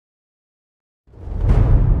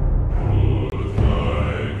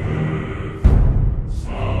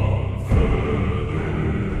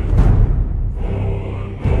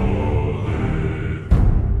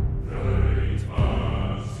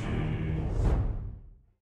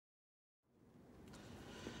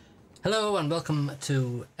Hello and welcome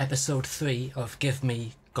to episode 3 of Give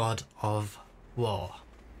Me God of War.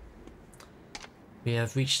 We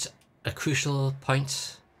have reached a crucial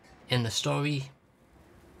point in the story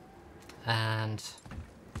and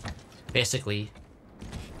basically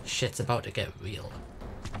shit's about to get real.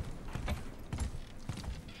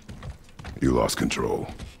 You lost control.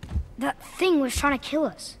 That thing was trying to kill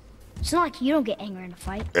us. It's not like you don't get angry in a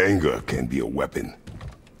fight. Anger can be a weapon.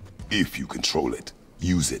 If you control it,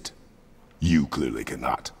 use it. You clearly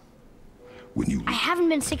cannot. When you... I haven't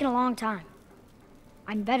been sick in a long time.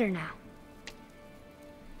 I'm better now.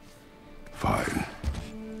 Fine.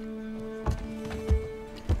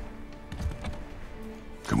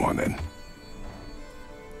 Come on then.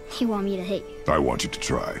 You want me to hit you? I want you to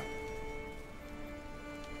try.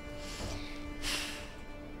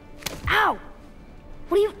 Ow!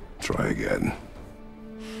 What are you... Try again.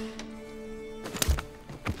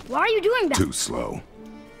 Why are you doing that? Too slow.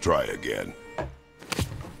 Try again.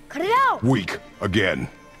 Cut it out! Weak. Again.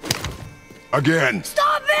 Again!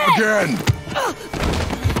 Stop it! Again!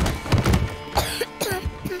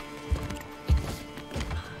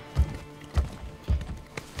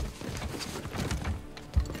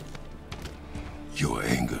 Your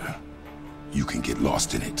anger. You can get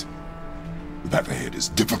lost in it. The path ahead is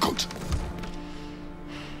difficult.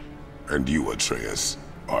 And you, Atreus,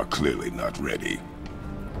 are clearly not ready.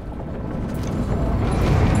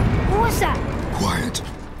 What was that? Quiet.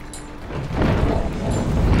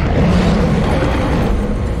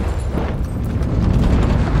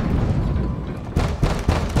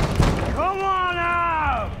 Come on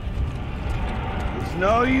out! There's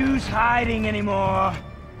no use hiding anymore.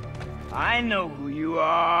 I know who you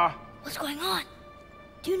are. What's going on?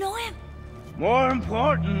 Do you know him? More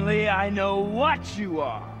importantly, I know what you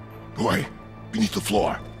are. Boy, beneath the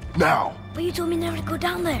floor. Now! But you told me never to go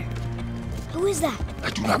down there. Who is that? I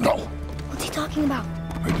do not know. What's he talking about?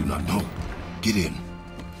 I do not know. Get in.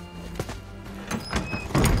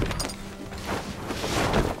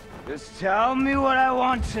 Just tell me what I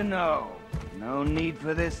want to know. No need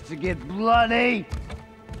for this to get bloody.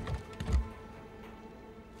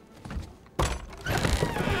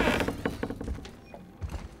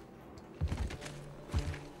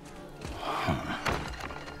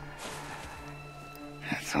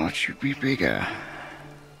 I thought you'd be bigger.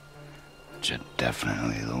 But you're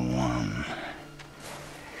definitely the one.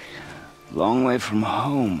 Long way from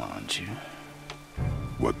home, aren't you?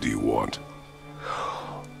 What do you want?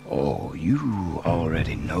 Oh, you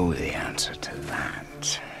already know the answer to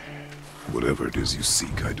that. Whatever it is you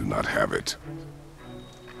seek, I do not have it.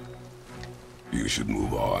 You should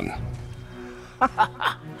move on.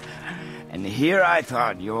 And here I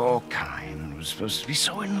thought your kind was supposed to be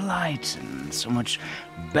so enlightened, so much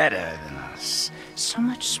better than us, so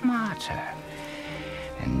much smarter.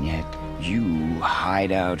 And yet you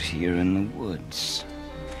hide out here in the woods,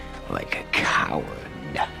 like a coward.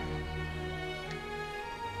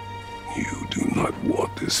 You do not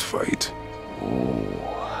want this fight. Oh,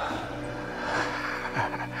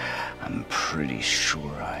 I'm pretty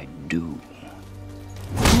sure I do.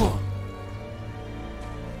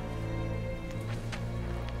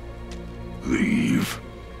 Leave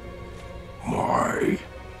my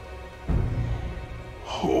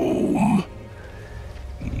home.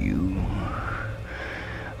 You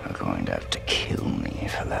are going to have to kill me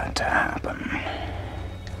for that to happen.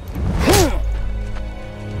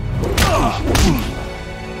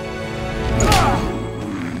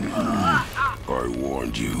 I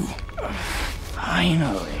warned you.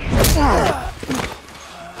 Finally.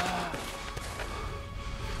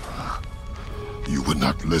 You would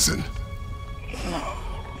not listen. No.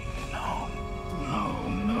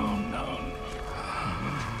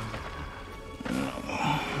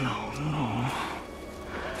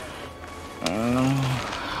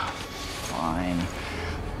 Fine.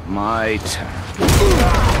 My turn.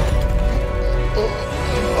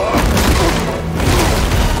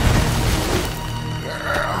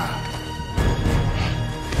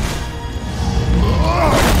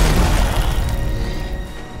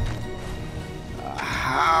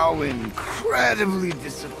 How incredibly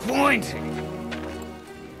disappointing.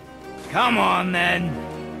 Come on, then.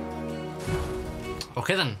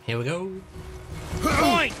 Okay then, here we go.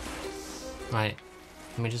 Point! Right,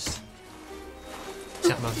 let me just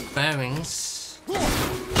set my bearings.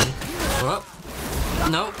 Whoop.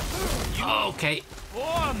 No. Okay.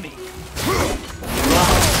 For me.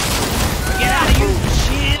 Get out of here,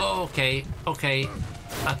 shit! Okay.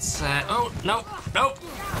 That's, oh, no.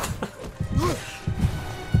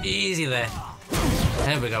 Easy there.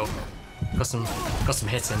 There we go. Got some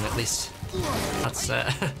hits in at least. That's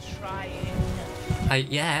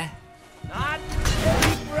yeah. Not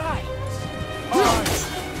very bright. Are you?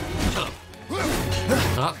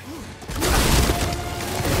 Shut up.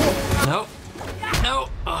 No. No.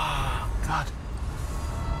 Oh, God.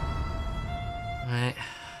 Right.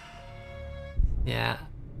 Yeah.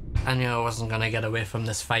 I knew I wasn't gonna get away from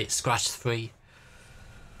this fight scratch-free.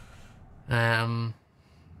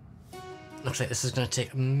 Looks like this is gonna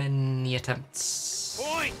take many attempts.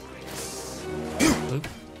 Point. Oop.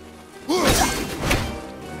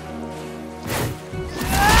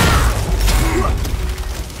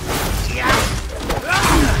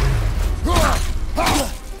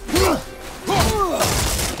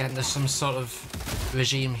 Again, there's some sort of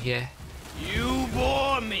regime here. You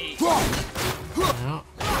bore me. No.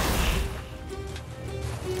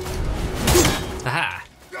 Aha!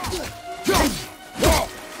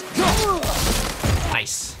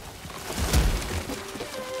 Nice.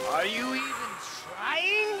 Are you even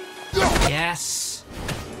trying? Yes.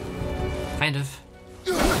 Kind of.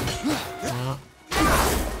 No.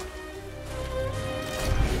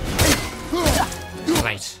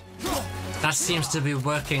 Right. That seems to be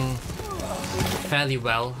working fairly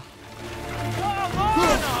well. Come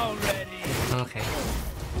on already. Okay.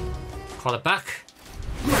 Call it back.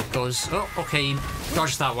 Goes. Oh, okay.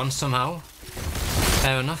 Dodged that one somehow.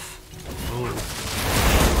 Fair enough. Ooh.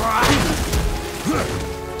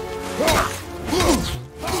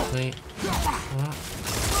 Wait.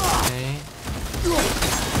 Okay.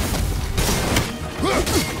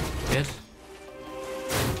 Good.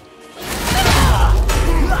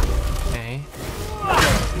 Okay.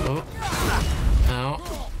 Oh. No.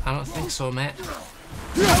 I don't think so, mate.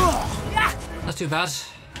 Not too bad.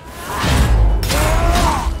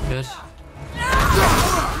 Good.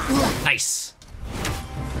 Nice.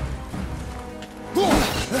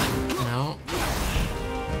 No.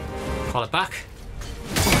 Call it back.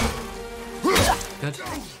 Good.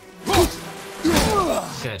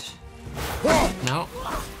 Good. No.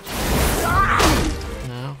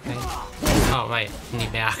 No, okay. Oh, right.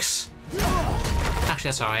 Need my axe. Actually,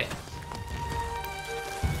 that's alright.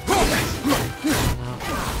 No.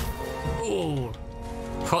 Ooh.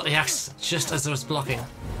 Caught the axe just as I was blocking.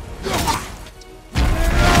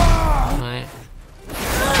 Right.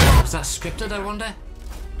 Was that scripted, I wonder?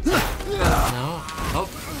 No. Oh.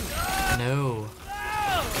 No.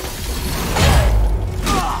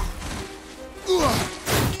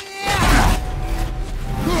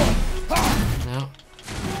 No.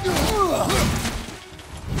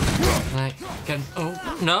 Right. Get. Oh.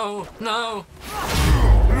 No. No.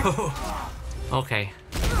 Okay.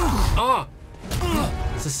 Oh.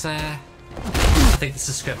 Is this, I think this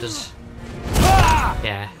is scripted.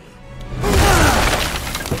 Yeah.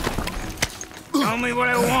 Tell me what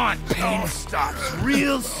I want. Pain stops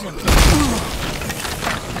real simple.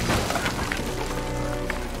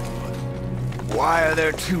 Why are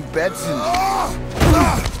there two beds in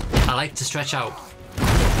I like to stretch out.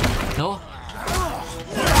 No?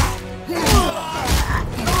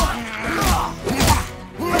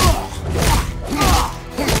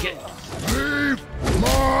 Get. Leave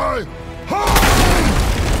my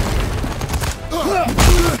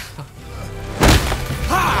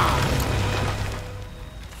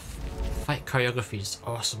Fight choreography is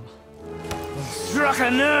awesome. Struck a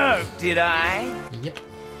nerve, did I? Yep.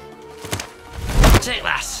 Take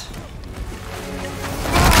that!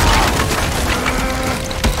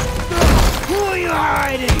 Who are you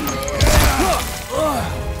hiding?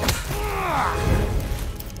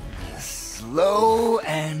 slow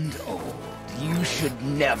and old? You should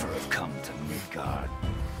never have come to Midgard.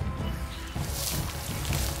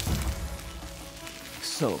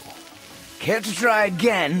 So, care to try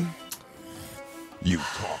again? You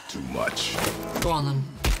talk too much. Go on then.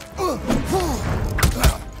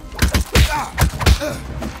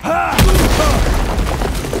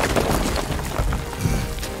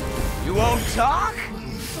 You won't talk?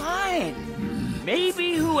 Fine.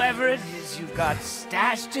 Maybe whoever it is you've got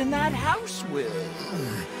stashed in that house will.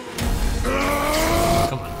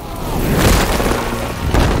 Come on.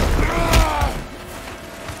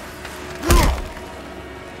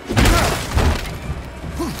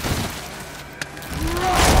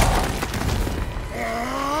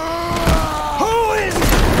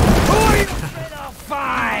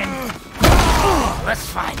 Let's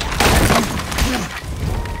find out.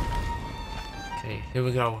 Okay, here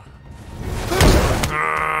we go.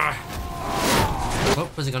 Oh,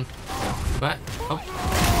 where's he gone? What? Oh,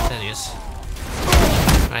 there he is.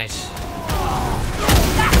 Right.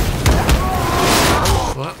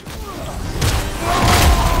 What?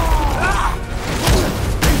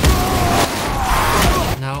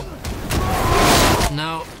 No.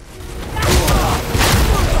 No.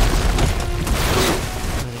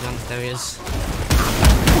 is.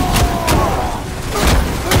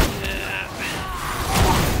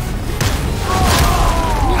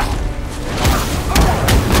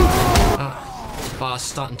 Bar's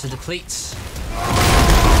starting to deplete.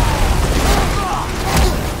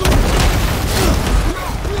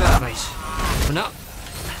 Right. Open up.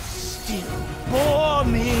 Still bore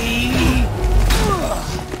me.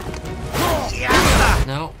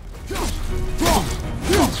 No.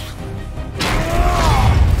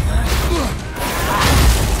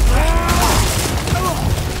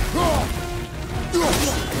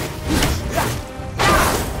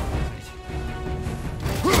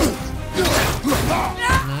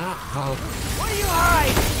 What do you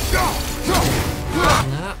hide?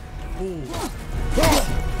 No. Ooh.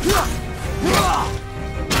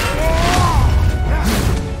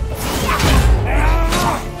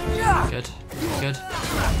 Good. Good.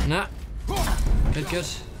 No. Good, good.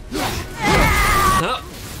 No.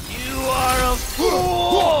 You are a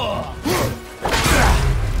fool!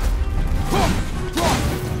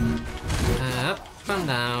 Up and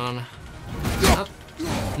down. Up.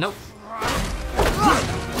 Nope.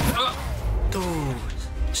 Oh,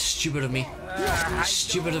 stupid of me.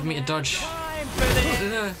 Stupid of me to dodge.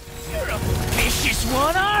 You're a vicious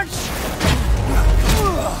one, aren't you?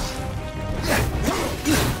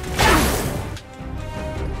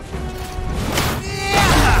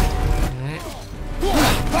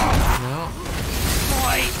 No.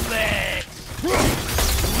 Pointless!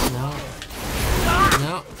 No.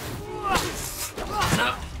 No. No.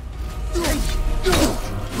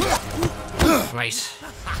 Right.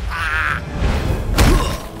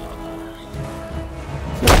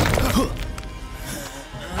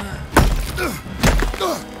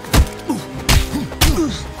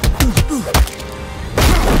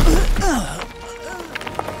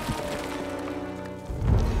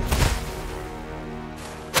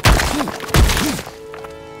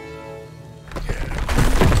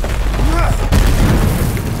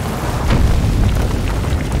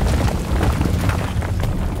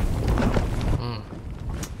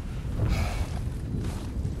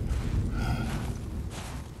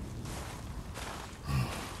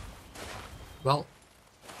 Well,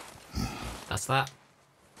 that's that.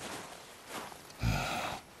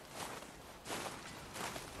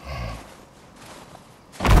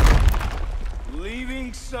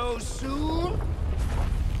 Leaving so soon?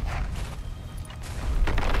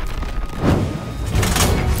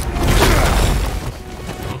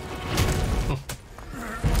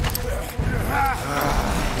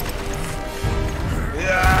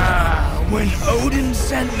 When Odin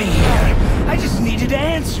sent me here, I just needed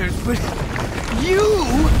answers, but you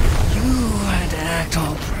had to act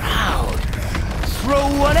all proud. Throw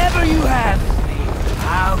whatever you have at me.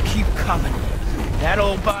 I'll keep coming. That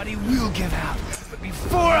old body will give out. But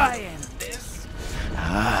before I end this,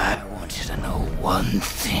 I want you to know one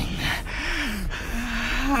thing.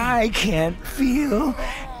 I can't feel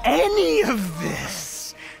any of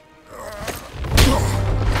this.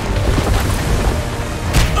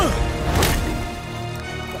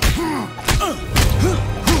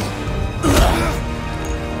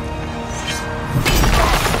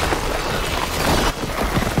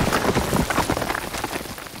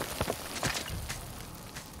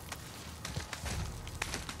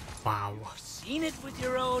 Wow. Seen it with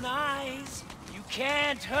your own eyes. You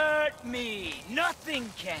can't hurt me. Nothing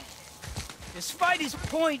can. This fight is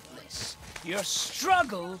pointless. Your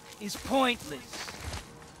struggle is pointless.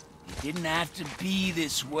 It didn't have to be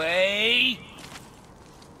this way.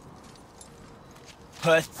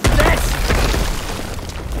 Pathetic!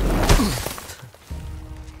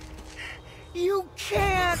 You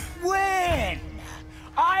can't win!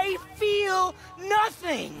 I feel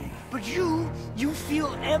nothing! But you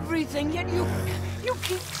feel everything, yet you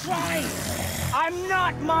keep trying. I'm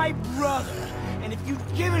not my brother, and if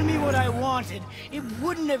you'd given me what I wanted, it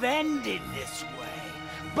wouldn't have ended this way.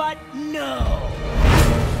 But no!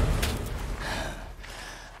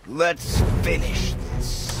 Let's finish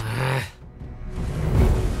this.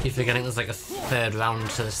 Keep forgetting there's like a third round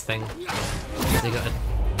to this thing. They got a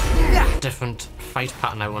different fight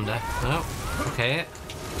pattern, I wonder. Oh, okay.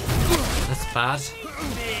 That's bad.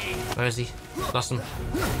 Where is he? Lost him.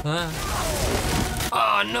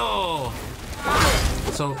 Oh no!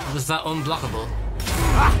 So, was that unblockable?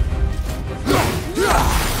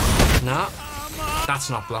 No. That's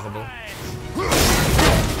not blockable.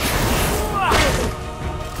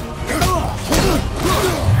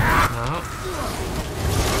 No.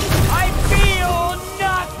 I feel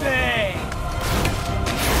nothing!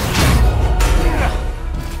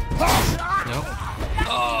 Nope.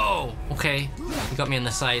 Oh! Okay. You got me on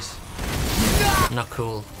the side. Not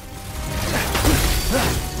cool.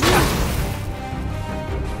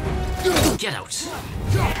 Get out.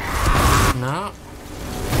 No.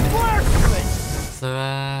 Is there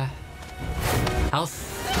a health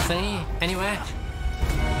thingy anywhere?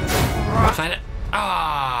 Find it.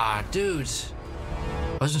 Ah, dude.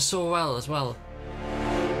 I was doing so well as well.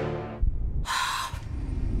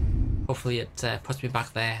 Hopefully it puts me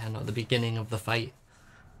back there and not at the beginning of the fight,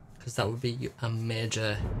 because that would be a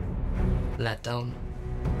major letdown.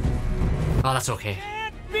 Oh, that's okay.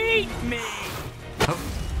 Beat me! Oh.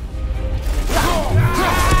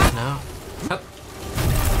 No. Oh.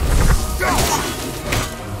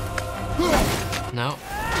 No.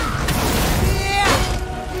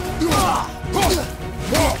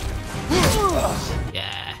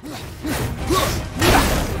 Yeah.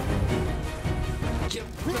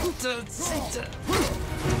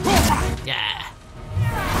 Yeah.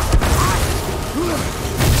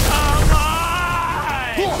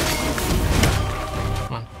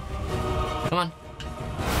 Come on. Come on.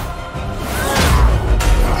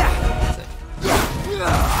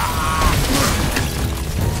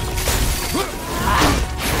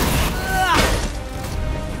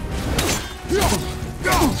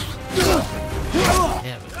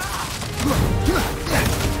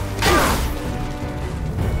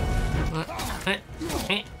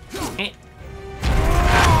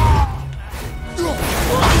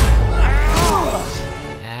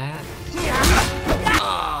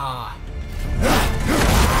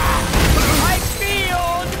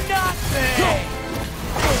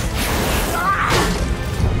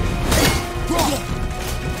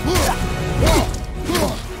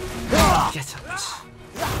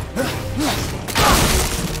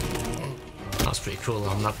 Cool,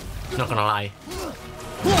 I'm not gonna lie.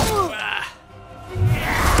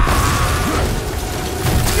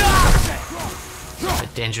 A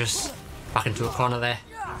bit dangerous. Back into a corner there.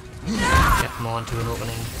 Get more into an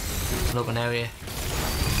open area.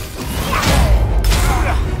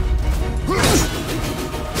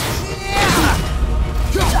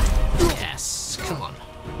 Yes, come on.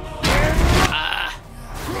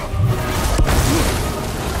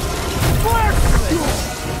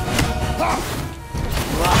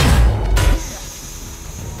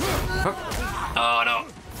 Oh no!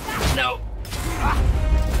 No!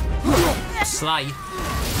 Sly.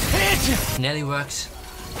 Nearly worked.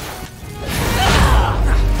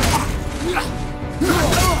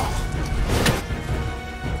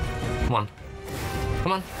 Come on.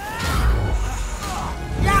 Come on.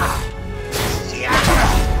 Yeah.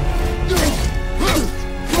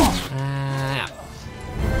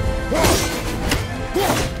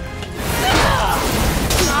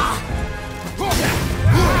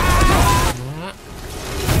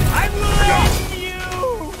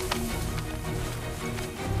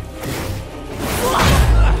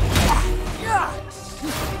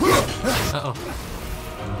 Uh-oh.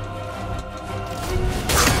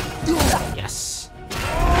 Yes.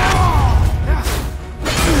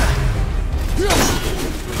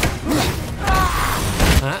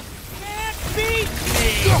 Huh?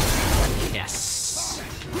 Yes.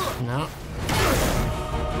 No.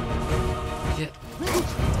 Yeah.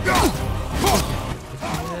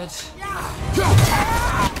 Good.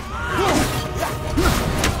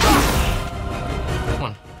 Come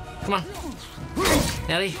on. Come on.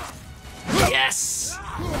 Nelly. Yes!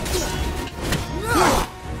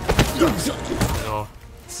 Oh,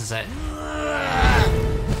 this is it.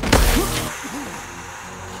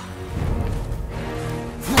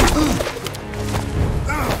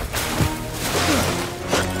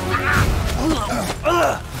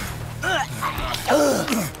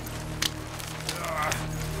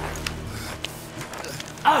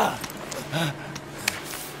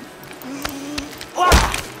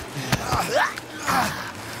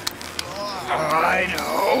 I'd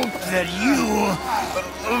hope that you,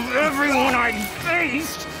 of everyone I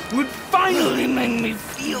faced, would finally make me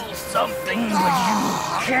feel something, but you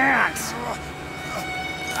can't.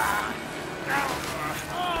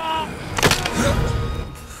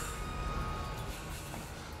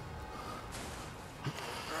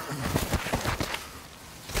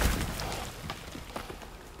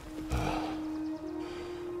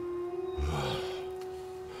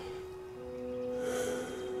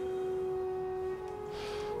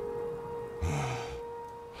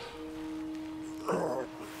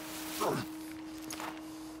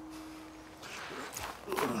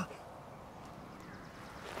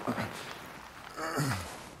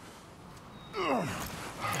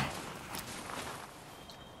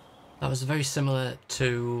 That was very similar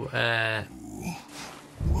to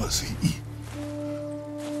Was he?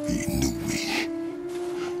 He knew me.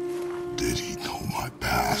 Did he know my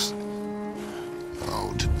past?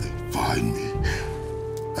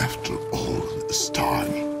 this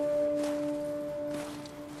time.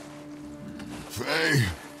 Faye,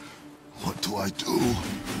 what do I do?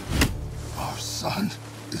 Our son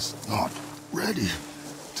is not ready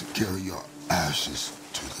to carry your ashes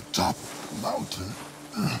to the top of the mountain.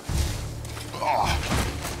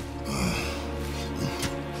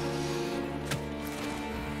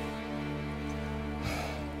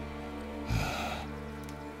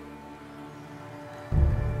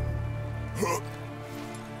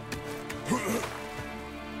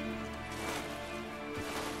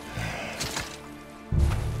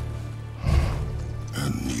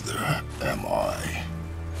 And neither am I.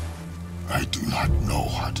 I do not know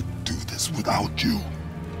how to do this without you.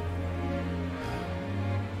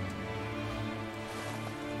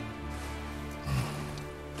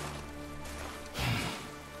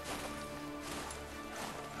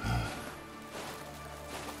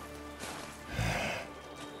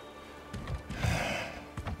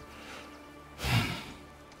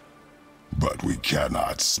 But we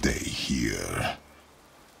cannot stay here.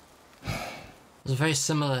 It's very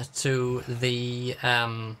similar to the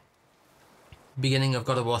beginning of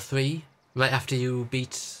God of War 3, right after you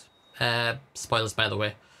beat, spoilers by the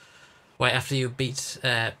way, right after you beat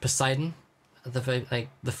Poseidon, at the very, like,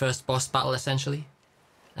 the first boss battle essentially,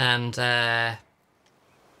 and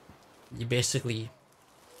you basically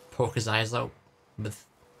poke his eyes out with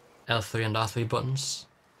L3 and R3 buttons.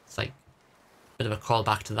 It's like a bit of a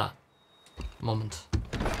callback to that moment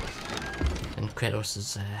in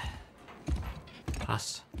Kratos'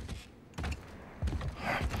 past.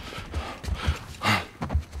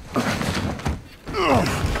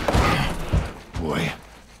 Boy.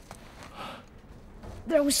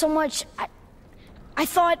 There was so much. I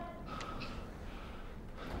thought.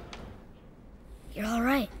 You're all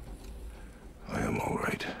right. I am all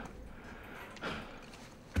right.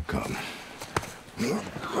 Come.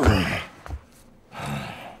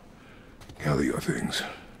 Gather your things.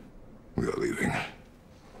 We are leaving.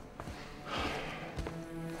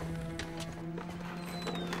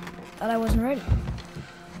 Thought I wasn't ready.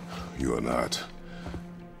 You are not.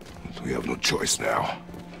 We have no choice now.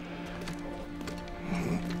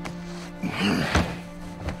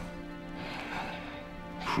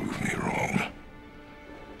 Prove me wrong.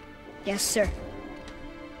 Yes, sir.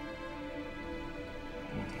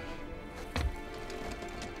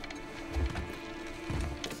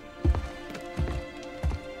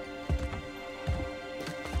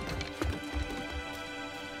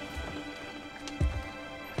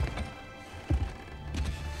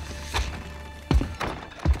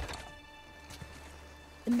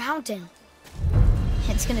 The mountain.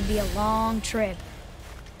 It's gonna be a long trip.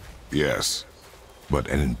 Yes, but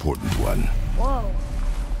an important one. Whoa.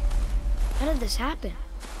 How did this happen?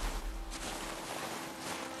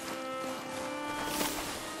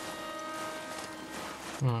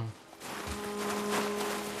 Is there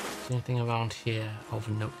anything around here of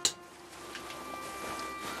note?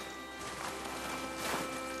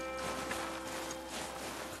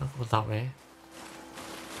 Can't go that way.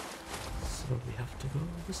 So we have to go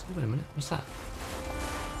this way. Wait a minute, what's that?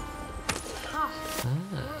 More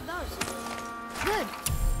of those. Good.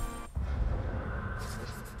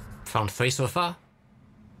 Found 3 so far.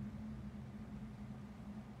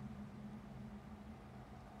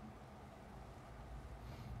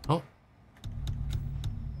 Oh.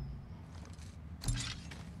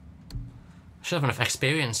 I should have enough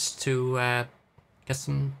experience to get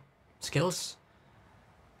some skills.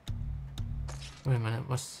 Wait a minute,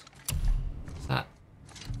 what's that?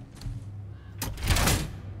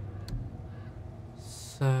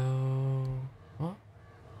 So... what?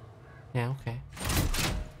 Yeah, okay.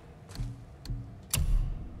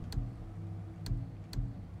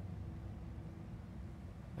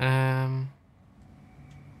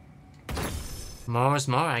 More is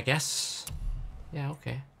more, I guess. Yeah,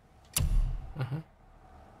 okay.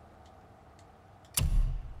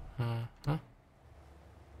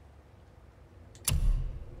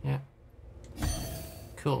 Yeah.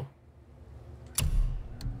 Cool.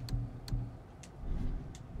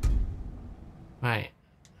 Right.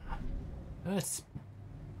 Oh, it's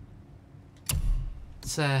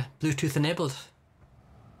Bluetooth enabled.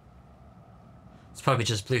 It's probably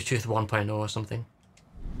just Bluetooth 1.0 or something.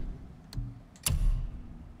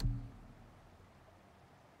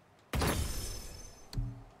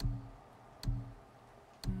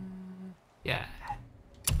 Yeah.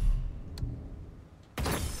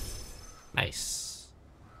 Nice.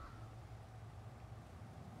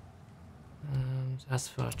 And as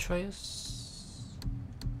for Atreus,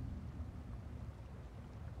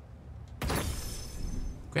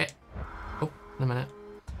 great. Oh, in a minute.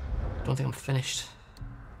 Don't think I'm finished.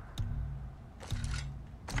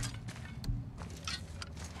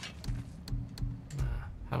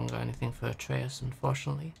 Haven't got anything for Atreus,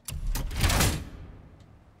 unfortunately.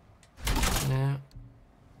 No.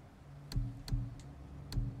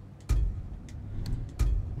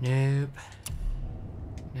 Nope.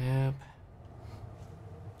 Nope.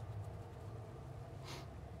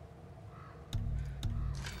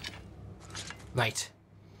 Right.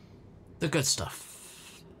 The good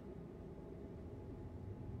stuff.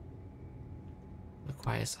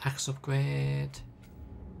 Requires axe upgrade.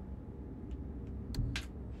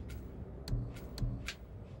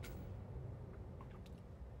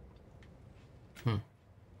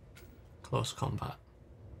 Close combat.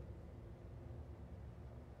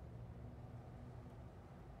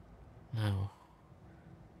 No.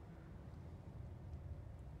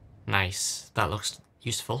 Nice. That looks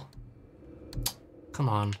useful. Come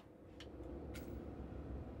on.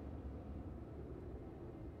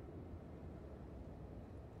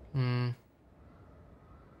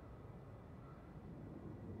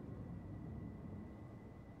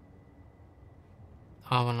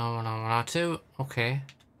 R1, okay.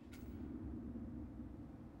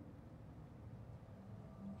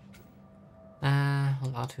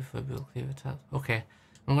 R2 for a build cleaver attack. Okay,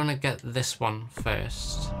 I'm gonna get this one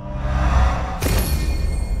first.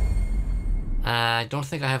 I don't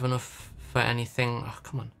think I have enough for anything. Oh,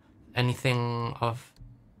 come on. Anything of...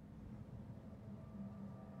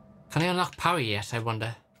 Can I unlock parry yet, I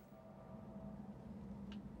wonder?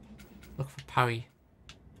 Look for parry.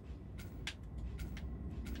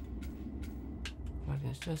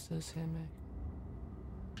 Guardian's Justice, Hammer.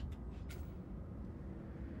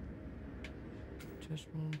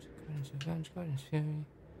 Judgment, Guardian's Revenge, Guardian's Fury.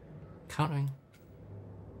 Countering.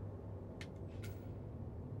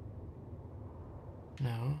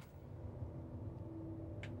 No.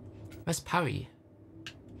 Where's parry?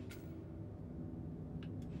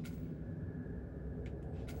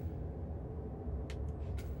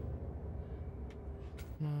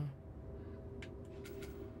 No.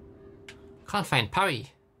 Can't find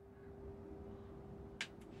parry.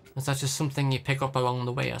 Is that just something you pick up along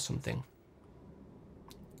the way or something?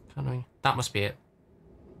 That must be it.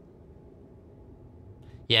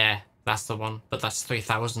 Yeah, that's the one, but that's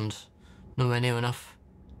 3,000. Nowhere near enough.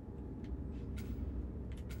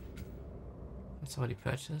 That's already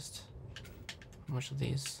purchased. How much are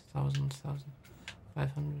these? 1,000,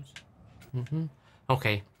 500.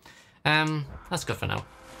 Okay. That's good for now.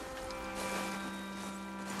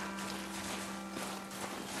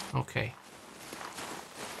 Okay.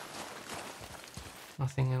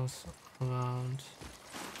 Nothing else around.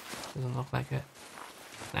 Doesn't look like it.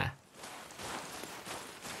 Nah.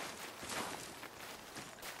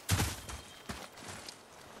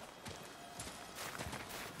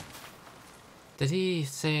 Did he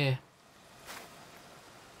say...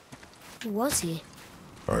 Who was he?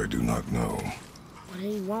 I do not know. What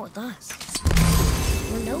did he want with us?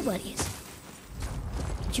 We're nobodies.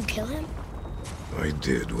 Did you kill him? I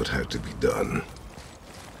did what had to be done.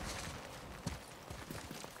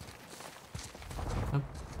 Oh.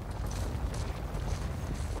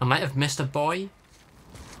 I might have missed a boy.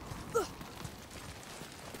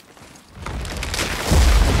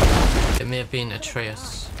 It may have been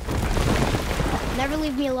Atreus. Never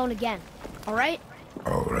leave me alone again, all right?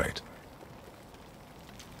 All right.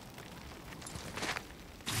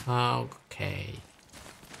 Okay.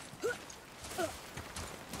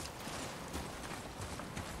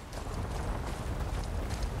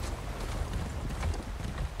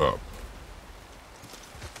 Up.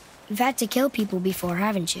 You've had to kill people before,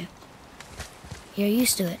 haven't you? You're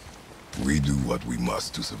used to it. We do what we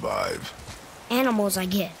must to survive. Animals, I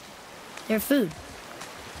get. They're food.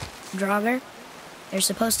 Draugr, they're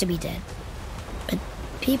supposed to be dead. But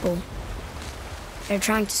people, they're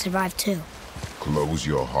trying to survive too. Close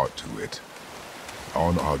your heart to it.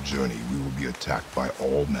 On our journey, we will be attacked by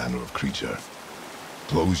all manner of creature.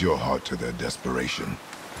 Close your heart to their desperation.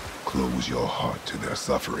 Close your heart to their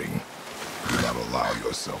suffering. Do not allow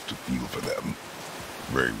yourself to feel for them.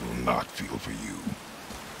 They will not feel for you.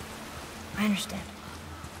 I understand.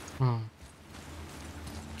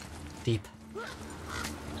 Deep.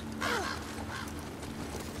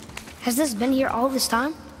 Has this been here all this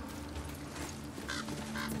time?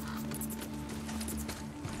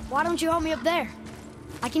 Why don't you help me up there?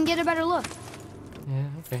 I can get a better look. Yeah,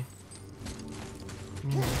 okay.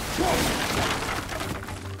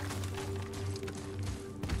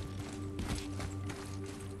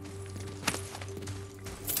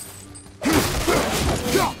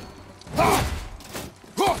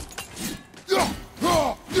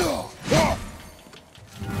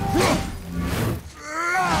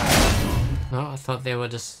 No, I thought they were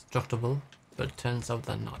destructible, but it turns out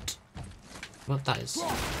they're not. what that is.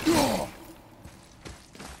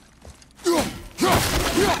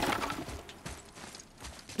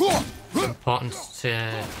 It's important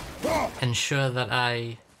to ensure that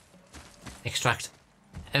I extract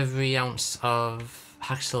every ounce of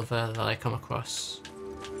Hacksilver that I come across.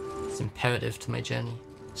 It's imperative to my journey,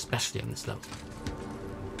 especially on this level.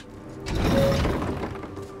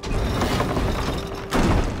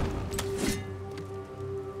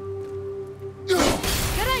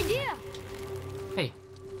 Good idea! Hey.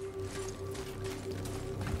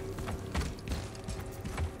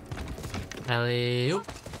 Alley-oop.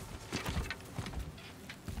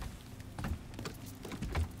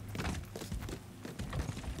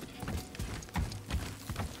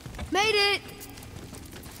 Made it!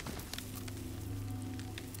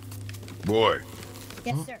 Boy,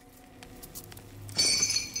 Yes, sir.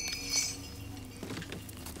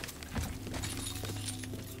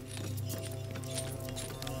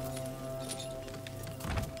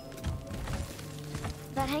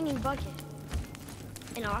 That hanging bucket.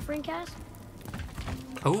 An offering cask?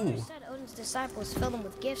 Oh, You said Odin's disciples fill them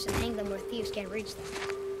with gifts and hang them where thieves can't reach them.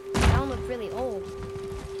 That one looked really old.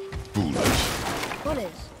 foolish. What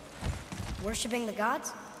is? Worshipping the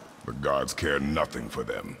gods? The gods care nothing for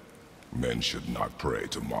them. Men should not pray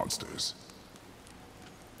to monsters.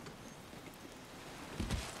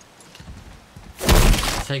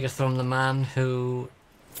 take it from the man who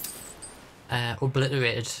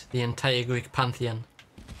obliterated the entire Greek pantheon.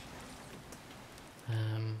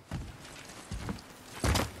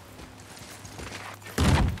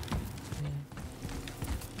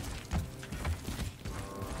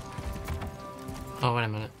 Oh, wait a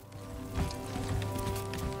minute.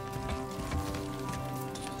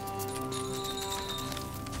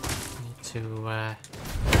 Need to,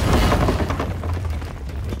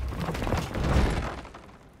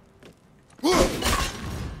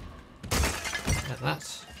 get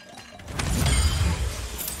that.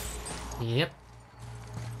 Yep.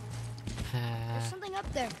 There's something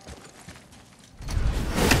up there.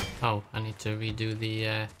 Oh, I need to redo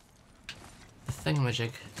the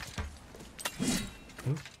thingamajig.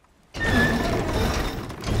 Ooh.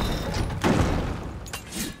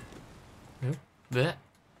 Ooh. Blech.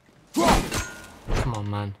 Come on,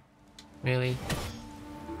 man. Really?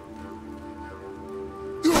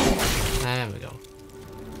 There we go.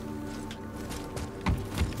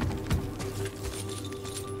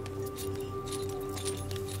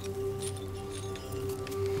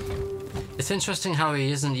 It's interesting how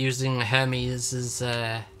he isn't using Hermes'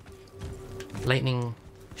 lightning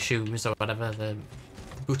shoes or whatever, the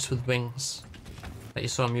boots with wings that you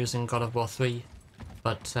saw him using God of War 3,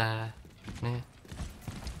 but yeah,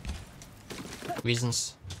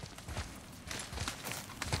 reasons.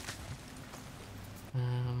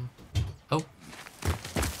 Oh,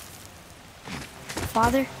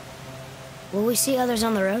 Father, will we see others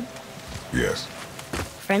on the road? Yes.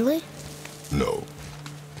 Friendly? No.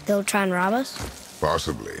 They'll try and rob us?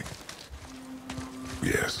 Possibly.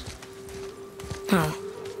 Yes. Oh.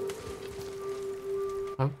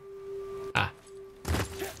 oh, ah.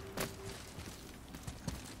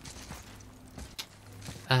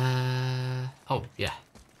 Oh yeah.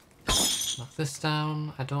 Knock this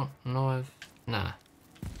down. I don't know if nah.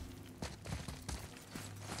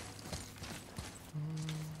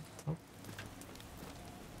 Oh.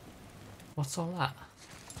 What's all that?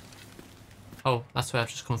 Oh, that's where I've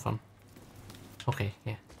just come from. Okay,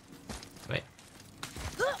 yeah. Wait.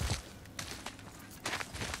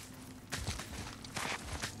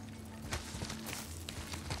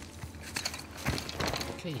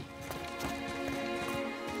 Okay.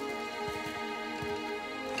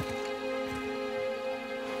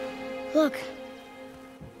 Look.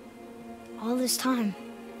 All this time,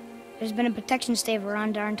 there's been a protection stave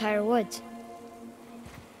around our entire woods.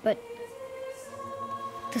 But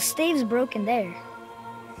the stave's broken there.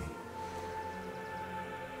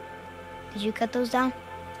 Did you cut those down?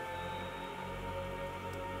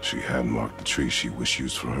 She had marked the tree she wished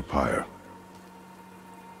used for her pyre.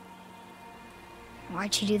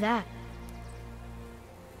 Why'd she do that?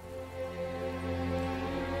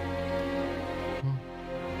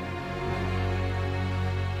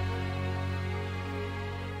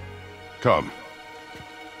 Come.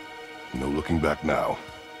 No looking back now.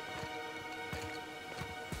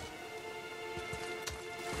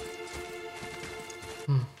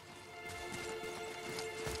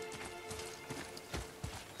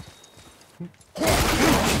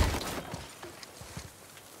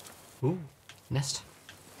 Ooh, nest.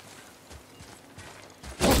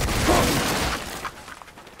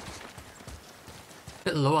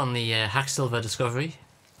 Bit low on the Hacksilver discovery.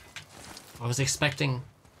 I was expecting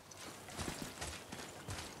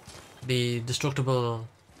the destructible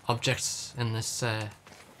objects in this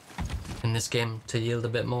game to yield a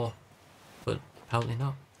bit more, but apparently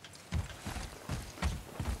not.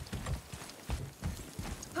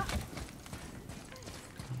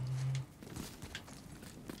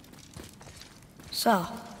 So,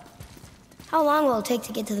 how long will it take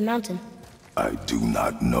to get to the mountain? I do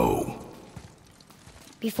not know.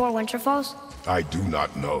 Before winter falls? I do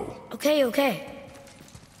not know. Okay, okay.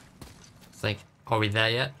 It's like, are we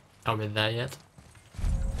there yet? Are we there yet?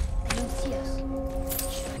 They don't see us.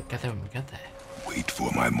 We'll get there when we get there. Wait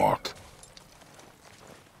for my mark.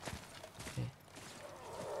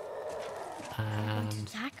 And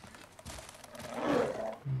Attack?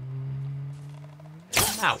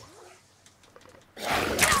 now.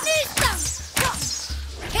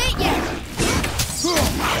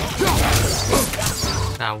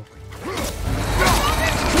 Ow.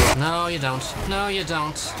 No, you don't. No, you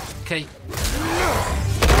don't. Okay.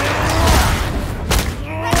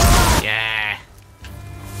 Yeah.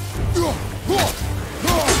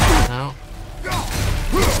 No.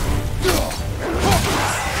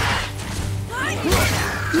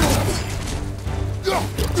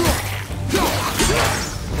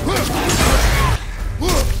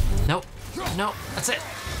 Nope. No, that's it.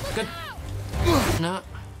 Good. No.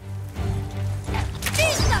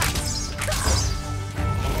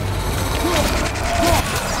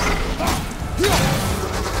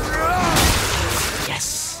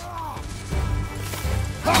 Yes.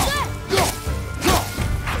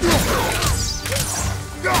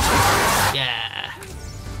 Yeah.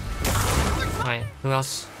 Right, who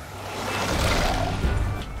else?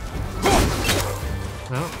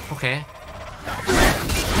 Oh, okay.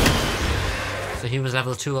 So he was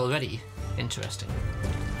level 2 already. Interesting.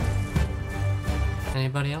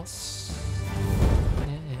 Anybody else?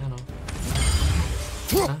 Yeah, I know.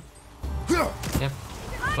 Huh? Yep.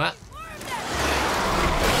 What?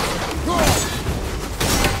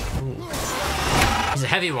 Ooh. He's a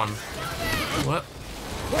heavy one. What?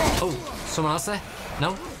 Oh, someone else there?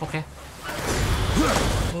 No? Okay.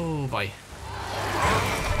 Oh boy.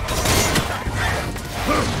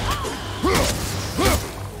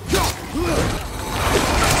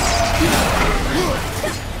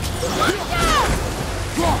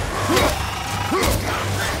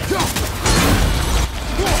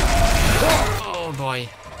 Oh boy.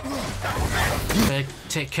 Better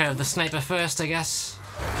take care of the sniper first, I guess.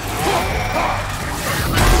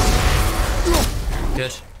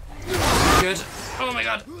 Good. Good. Oh my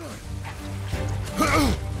god.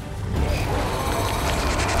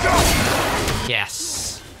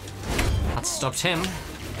 Yes. That stopped him.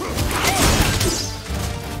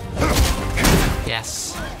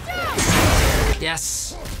 Yes.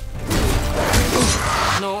 Yes.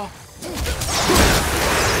 No.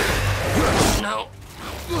 No.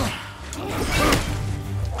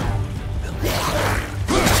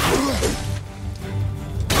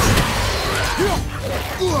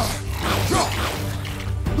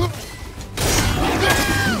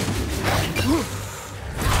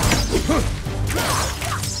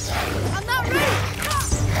 I'm not ready.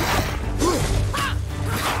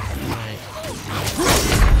 Right.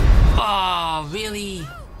 Oh, really?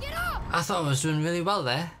 I thought I was doing really well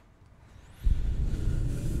there.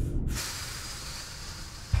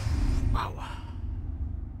 Wow.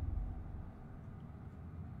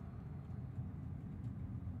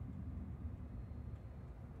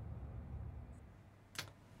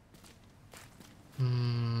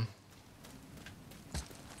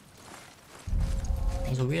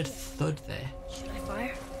 There's a weird thud there. Should I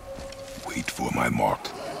fire? Wait for my mark.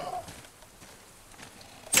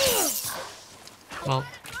 Well,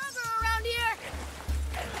 Around here.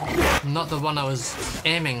 not the one I was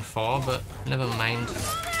aiming for, but never mind.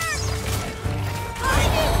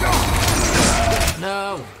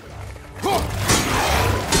 No! No.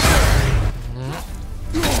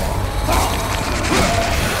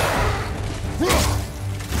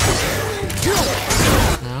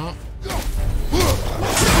 No.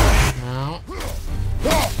 No.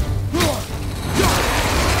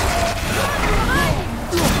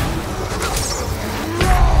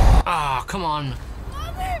 Oh, come on.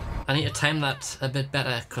 I need to time that a bit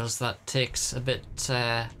better because that takes a bit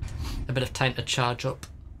of time to charge up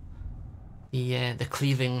the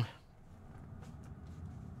cleaving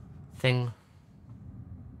thing.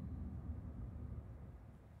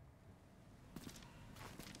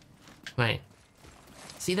 Right.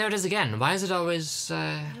 See, there it is again. Why is it always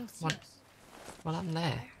what happened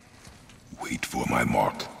there? Wait for my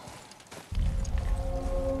mark.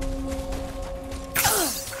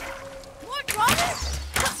 What, Robert?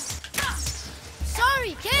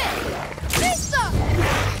 Sorry, kid. Krista!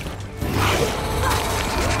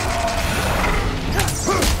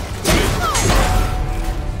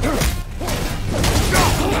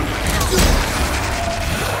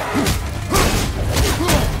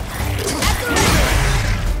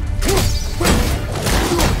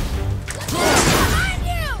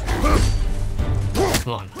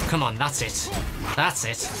 Come on, that's it. That's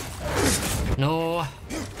it. No.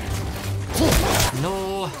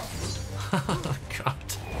 No. Oh, God.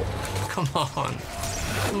 Come on.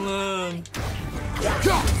 Come on.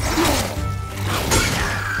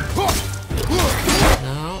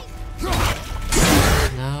 No.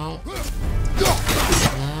 No. No.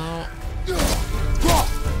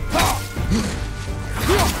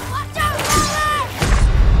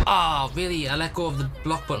 Oh, really? I let go of the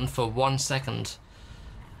block button for 1 second.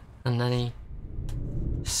 And then he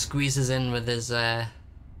squeezes in with his attack.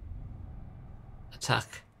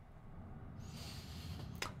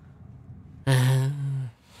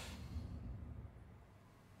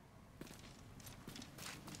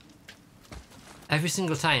 Every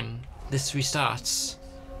single time this restarts,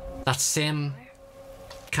 that same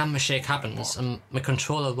camera shake happens and my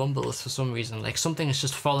controller rumbles for some reason, like something has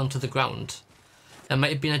just fallen to the ground. It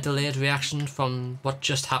might have been a delayed reaction from what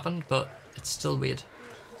just happened, but it's still weird.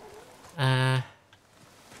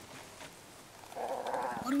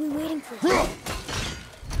 What are we waiting for?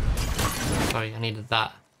 Sorry, I needed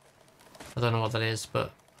that. I don't know what that is,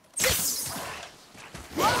 but...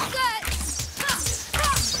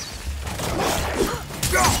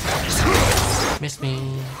 Miss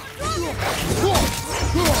me.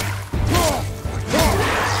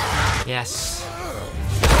 Yes.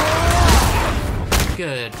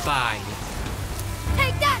 Goodbye.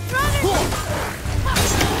 Take that, brother!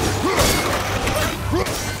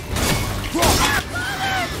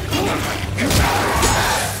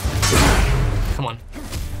 Come on.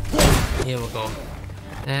 Here we go.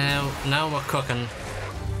 Now we're cooking.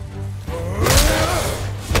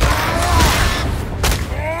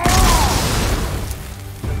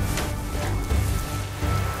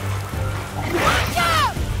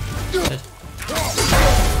 Good.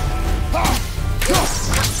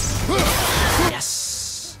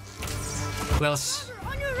 Yes. Who else?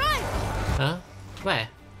 On your right! Huh? Where?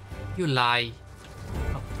 You lie.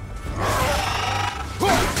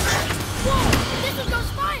 This is those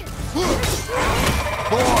fire!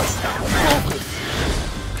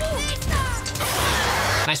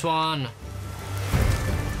 Nice one.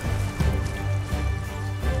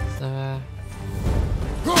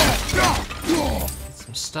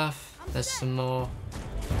 Some stuff. There's some more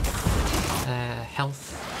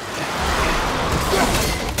health.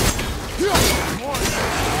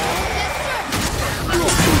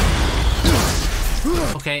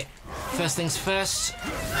 Okay, first things first.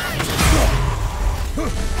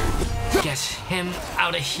 Get him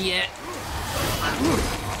out of here.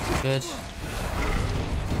 Good.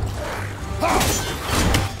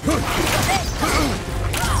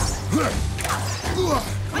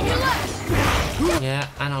 On your left! Yeah,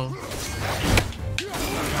 I know.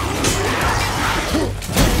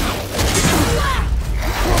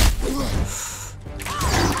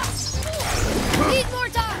 Need more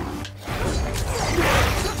time!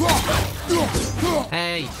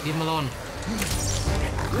 Hey, leave him alone.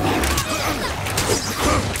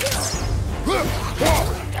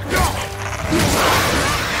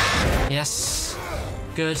 Yes.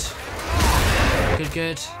 Good. Good,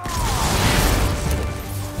 good.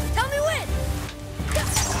 Tell me when!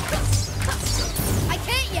 I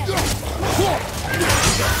can't yet!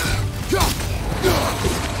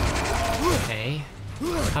 Okay.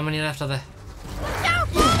 How many left are there?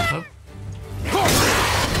 Oh.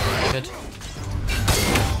 Good.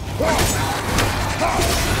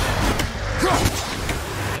 Good.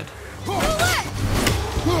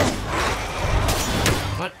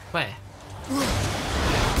 What? Where?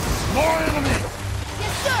 More enemies!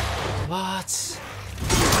 Yes, sir! What?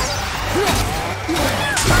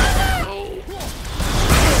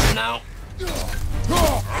 No.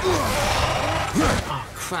 Oh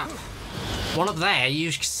crap! One up there?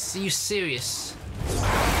 You serious?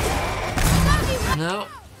 No.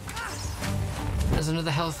 There's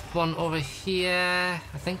another health one over here,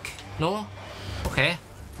 I think. No? Okay.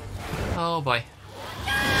 Oh boy.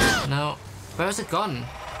 No. Where has it gone?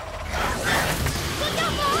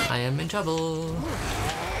 I am in trouble.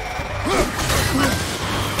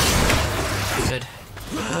 Good.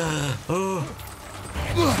 Oh.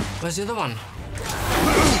 Where's the other one?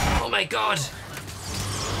 Oh my god!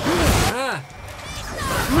 Ah.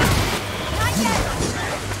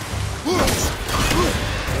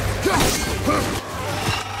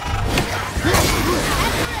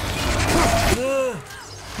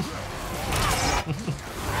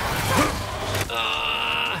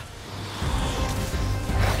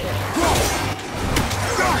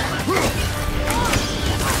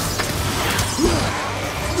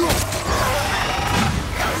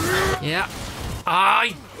 Yeah.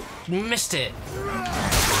 I missed it.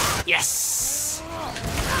 Yes!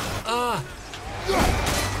 I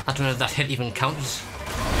don't know if that hit even counted.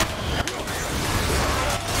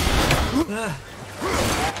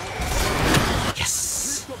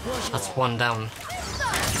 Yes! That's one down.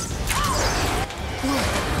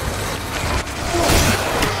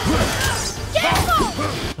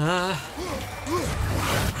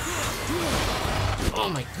 Oh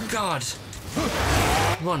my god!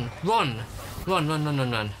 Run, run! Run, run, run,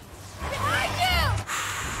 run, run. Behind you!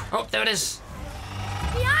 Oh, there it is!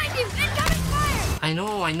 Behind you! Incoming fire! I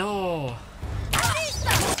know, I know.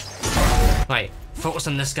 Batista! Right, focus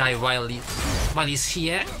on this guy while he's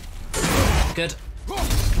here. Good.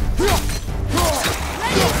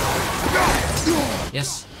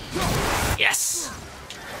 Yes. Yes!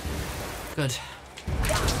 Good.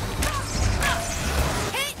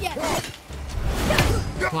 Hit yet!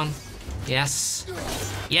 Come on. Yes.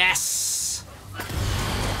 Yes!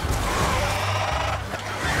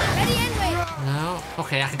 Ready and wait! No.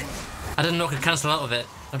 Okay, I didn't know I could cancel out of it.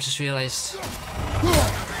 I've just realised.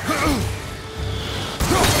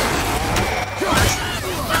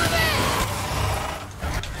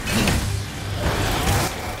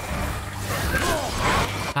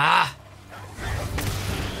 Ah!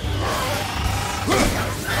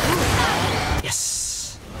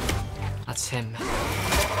 Yes! That's him.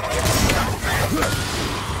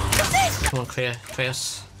 Come on,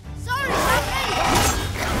 Kratos. Sorry, not ready!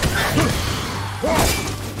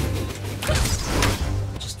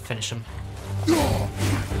 Just finish him.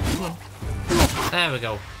 Come on. There we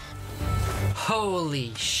go.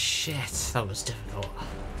 Holy shit, that was difficult.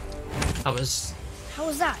 That was... How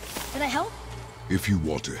was that? Did I help? If you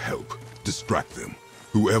want to help, distract them.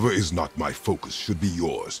 Whoever is not my focus should be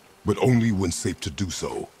yours, but only when safe to do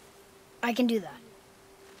so. I can do that.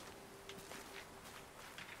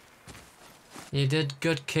 You did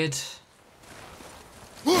good, kid.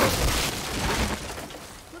 Look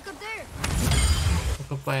up there!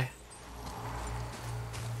 Look up where?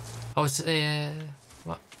 Oh, it's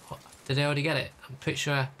what? Did I already get it? I'm pretty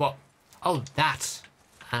sure. What? Oh, that.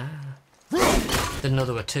 Ah. Didn't know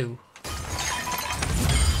there were two.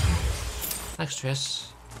 Thanks,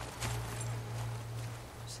 Triss.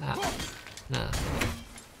 What's that? No.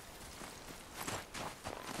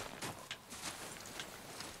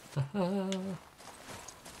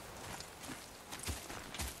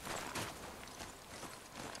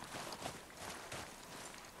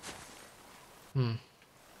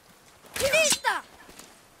 Batista!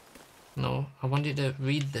 No, I want you to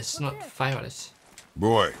read this, not fire at it.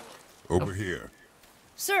 Boy, over here.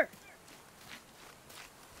 Sir!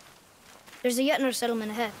 There's a Jötnar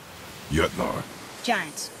settlement ahead. Jötnar.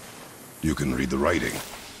 Giants. You can read the writing.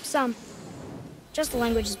 Some. Just the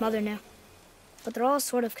language his mother knew. But they're all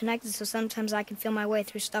sort of connected, so sometimes I can feel my way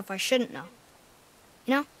through stuff I shouldn't know.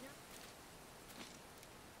 You know?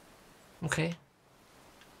 Okay.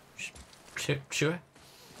 Sure.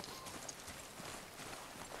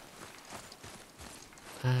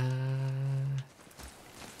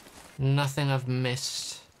 Nothing I've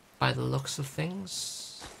missed by the looks of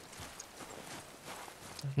things.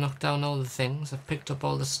 I've knocked down all the things, I've picked up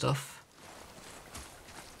all the stuff.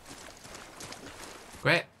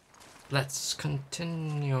 Great. Let's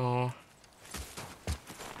continue.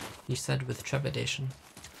 He said with trepidation.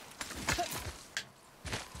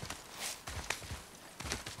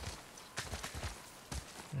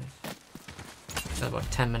 Got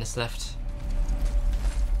about 10 minutes left.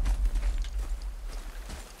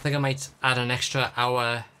 I think I might add an extra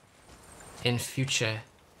hour in future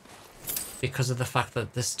because of the fact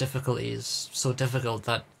that this difficulty is so difficult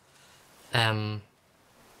that a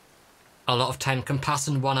lot of time can pass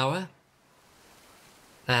in 1 hour.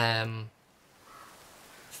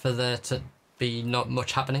 For there to be not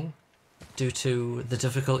much happening due to the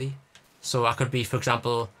difficulty. So I could be, for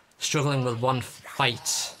example, struggling with one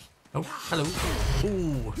fight. Oh, hello.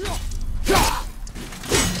 Ooh.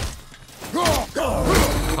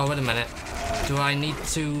 Oh, wait a minute. Do I need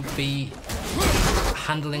to be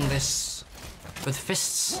handling this with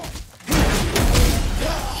fists?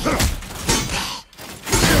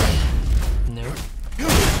 No.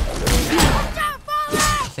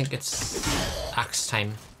 I think it's axe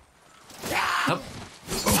time. Oh.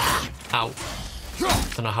 Ow.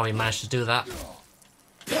 Don't know how he managed to do that.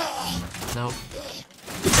 No.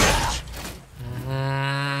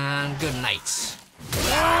 And good night.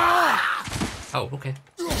 Oh, okay.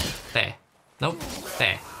 There. Nope.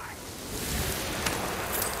 There.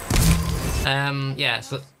 Yeah,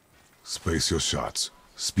 so... Space your shots.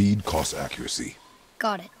 Speed costs accuracy.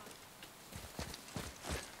 Got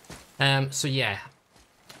it. So yeah.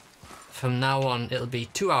 from now on it'll be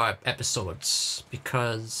 2-hour episodes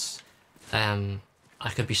because I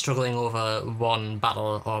could be struggling over one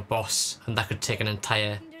battle or boss and that could take an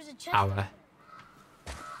entire There's a chest. hour.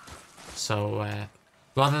 So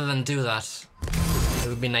rather than do that, it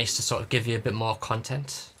would be nice to sort of give you a bit more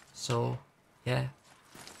content. So yeah.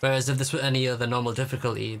 Whereas if this were any other normal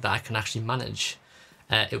difficulty that I can actually manage,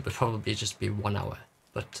 it would probably just be 1 hour.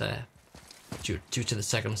 But due to the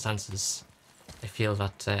circumstances, I feel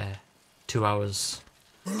that 2 hours,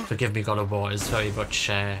 forgive me God of War, is very much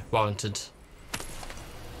warranted.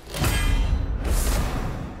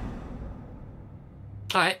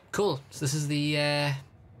 Alright, cool. So this is the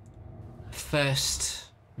first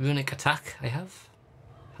runic attack I have.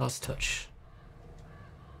 Hell's Touch.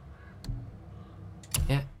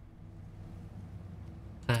 Yeah.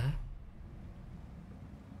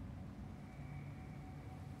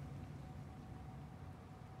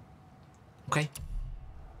 Okay.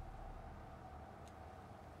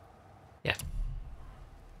 Yeah.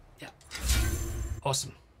 Yeah.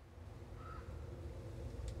 Awesome.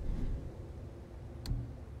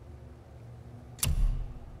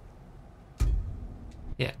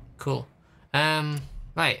 Yeah, cool.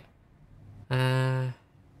 Right.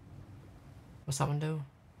 What's that one do?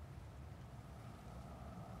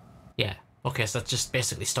 Yeah. Okay, so that just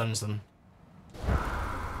basically stuns them.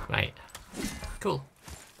 Right. Cool.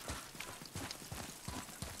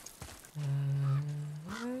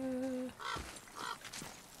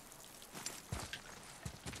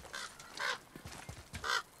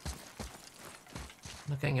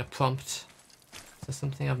 Not getting a prompt. Is there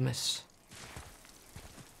something I've missed?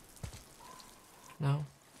 No?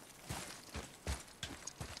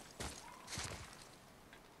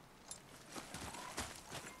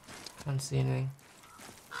 Can't see anything.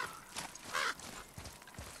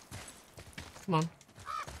 Come on.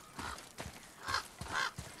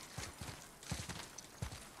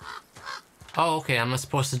 Oh, okay, I'm not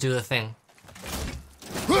supposed to do the thing.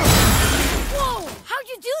 Whoa! How'd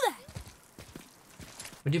you do that?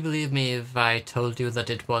 Would you believe me if I told you that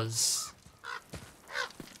it was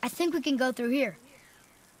I think we can go through here.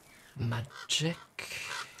 magic?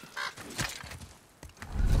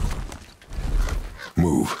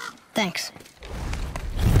 Move. Thanks.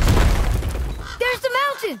 There's the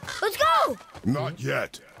mountain! Let's go! Not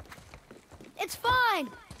yet. It's fine!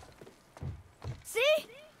 See?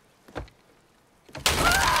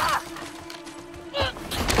 Ah!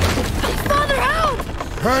 Father, help!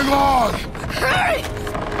 Hang on! Hurry!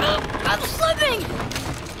 I'm slipping!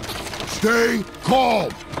 Stay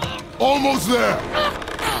calm. Almost there.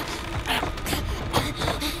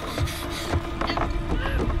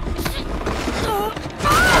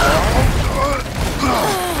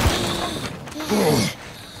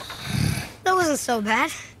 That wasn't so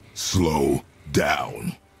bad. Slow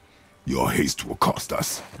down. Your haste will cost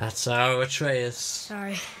us. That's how Atreus.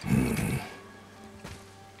 Sorry.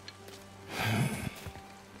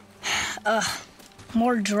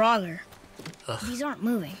 More Draugr. These aren't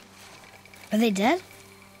moving. Are they dead?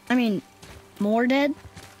 I mean, more dead?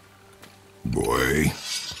 Boy.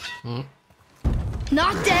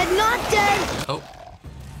 Not dead, not dead! Oh,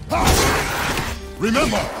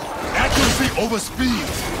 Remember, accuracy over speed.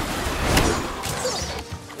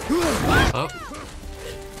 oh.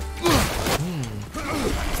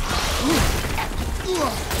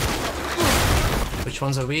 Which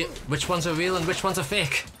ones are real? Which ones are real and which ones are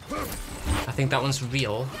fake? I think that one's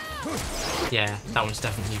real. Yeah, that one's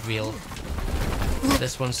definitely real.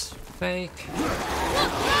 This one's fake.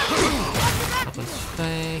 That one's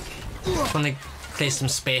fake. Just want to play some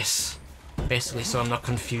space, basically, so I'm not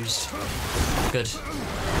confused. Good.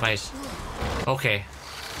 Right. Okay.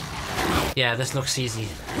 Yeah, this looks easy.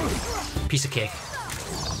 Piece of cake.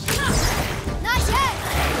 Nice head!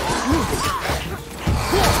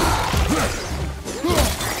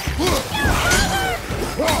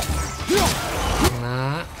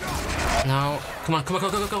 No. Come on, come on,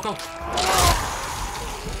 go.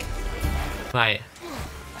 Right.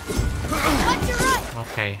 Watch your right!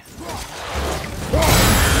 Okay.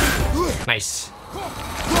 Nice.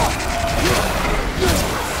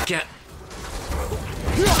 Get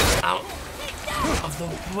out of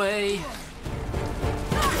the way.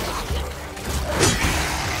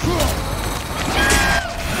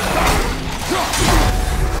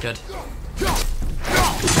 Good.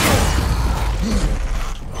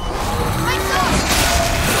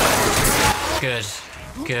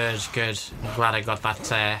 Good. I'm glad I got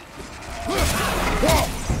that.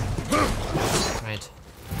 Right.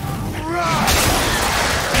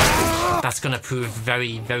 That's gonna prove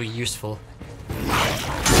very, very useful.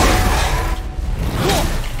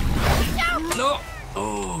 No!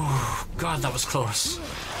 Oh, God, that was close.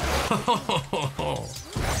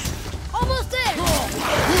 Almost there!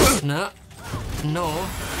 No. No.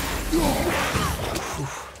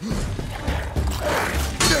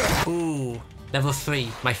 Ooh. Level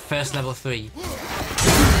 3. My first level 3.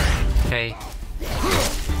 Okay.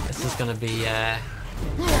 This is gonna be,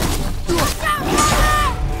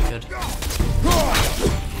 good.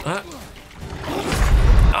 Oh,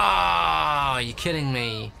 are you kidding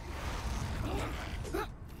me?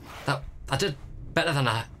 I did better than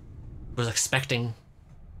I was expecting.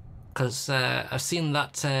 Because I've seen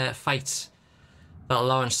that fight that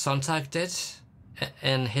Lawrence Sonntag did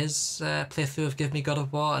in his playthrough of Give Me God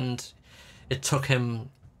of War, and it took him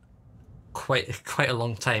quite a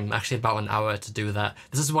long time, actually about an hour to do that.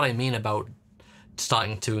 This is what I mean about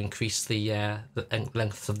starting to increase the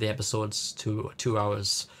length of the episodes to 2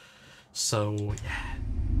 hours. So yeah,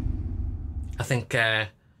 I think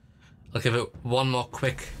I'll give it one more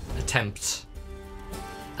quick attempt,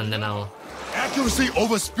 and then I'll Accuracy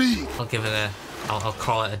over speed. I'll give it I'll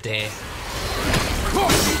call it a day.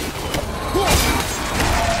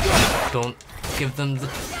 Don't give them the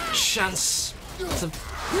chance to...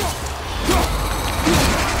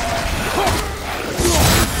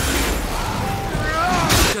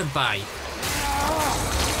 Goodbye.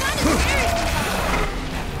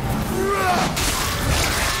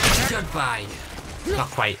 Goodbye. Not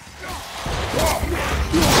quite.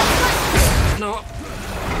 No.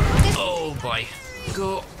 Oh boy.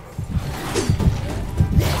 Go.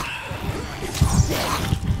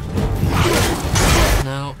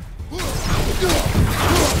 No.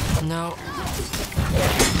 No.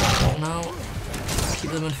 No.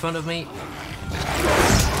 Keep them in front of me.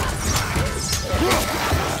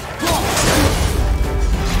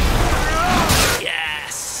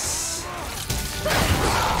 Yes.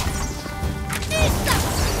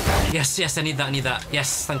 Yes, yes, I need that.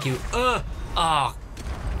 Yes, thank you. Oh.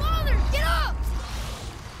 Father, get up!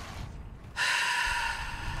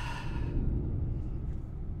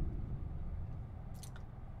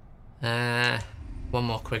 One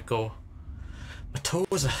more quick go. My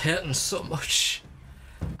toes are hurting so much.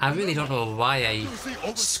 I really don't know why I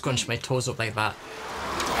scrunch my toes up like that.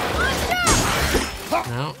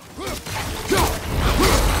 No.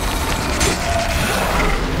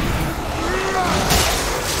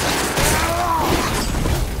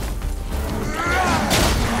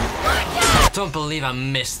 Don't believe I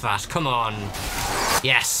missed that. Come on.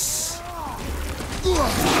 Yes.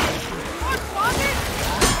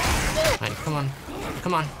 Right, come on.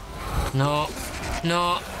 Come on. No.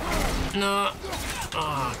 No. No.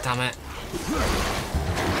 Oh, damn it.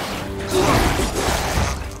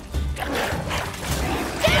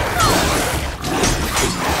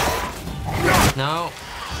 No.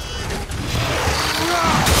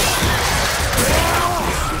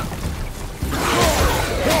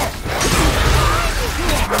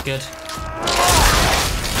 Good.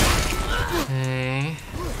 Okay.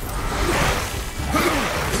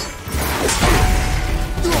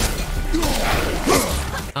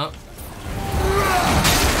 Oh.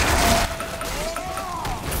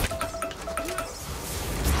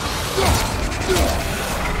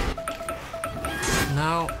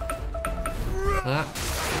 No.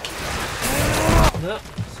 No.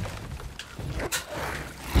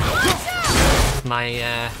 My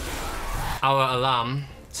hour alarm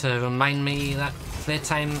to remind me that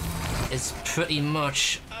playtime is pretty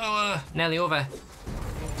much nearly over.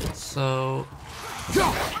 So,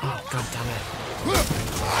 oh god damn it!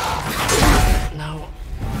 No,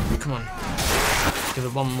 come on, give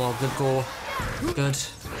it one more good go. Good.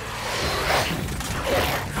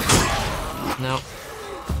 No.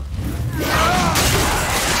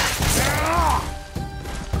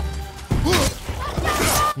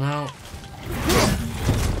 No.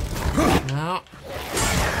 No.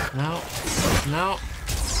 No. No.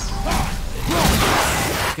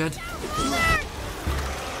 Good.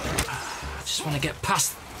 I just want to get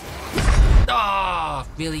past. Oh,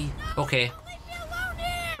 really? Okay.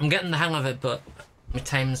 I'm getting the hang of it, but my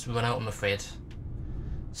time's run out, I'm afraid.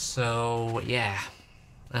 So, yeah.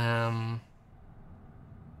 Well,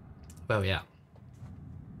 yeah.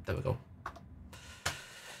 There we go.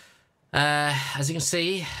 As you can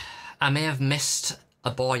see, I may have missed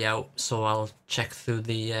a boy out, so I'll check through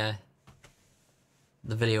the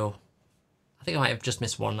video. I think I might have just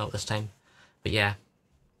missed one out this time, but yeah.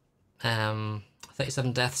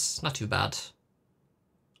 37 deaths, not too bad,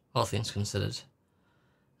 all things considered.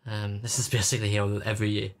 This is basically how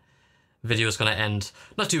every video is going to end.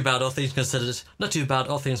 Not too bad, all things considered. Not too bad,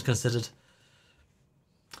 all things considered.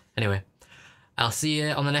 Anyway, I'll see you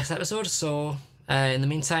on the next episode, so in the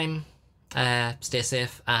meantime, Stay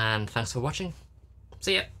safe, and thanks for watching.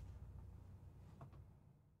 See ya.